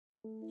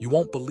You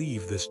won't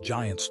believe this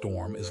giant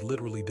storm is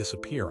literally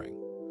disappearing.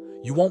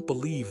 You won't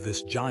believe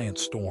this giant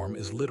storm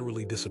is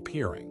literally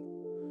disappearing.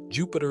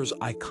 Jupiter's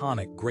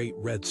iconic Great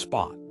Red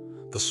Spot,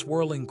 the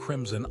swirling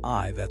crimson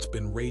eye that's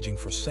been raging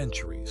for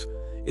centuries,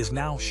 is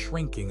now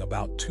shrinking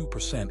about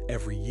 2%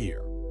 every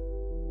year.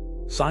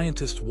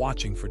 Scientists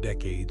watching for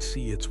decades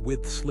see its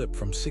width slip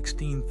from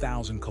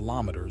 16,000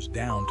 kilometers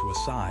down to a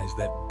size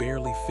that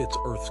barely fits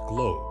Earth's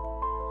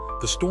globe.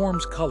 The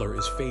storm's color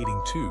is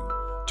fading too,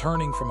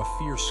 turning from a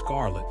fierce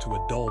scarlet to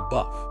a dull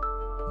buff.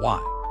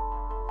 Why?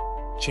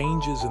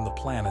 Changes in the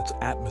planet's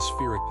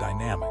atmospheric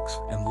dynamics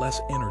and less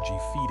energy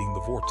feeding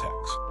the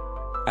vortex.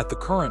 At the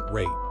current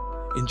rate,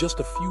 in just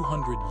a few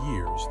hundred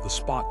years, the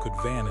spot could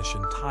vanish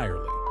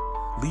entirely,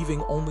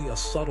 leaving only a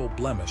subtle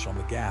blemish on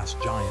the gas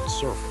giant's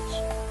surface.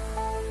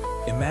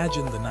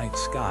 Imagine the night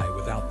sky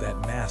without that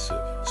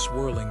massive,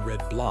 swirling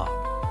red blob.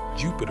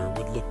 Jupiter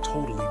would look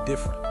totally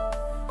different.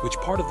 Which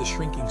part of the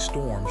shrinking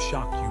storm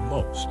shocked you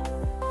most?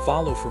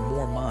 Follow for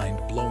more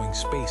mind-blowing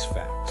space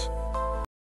facts.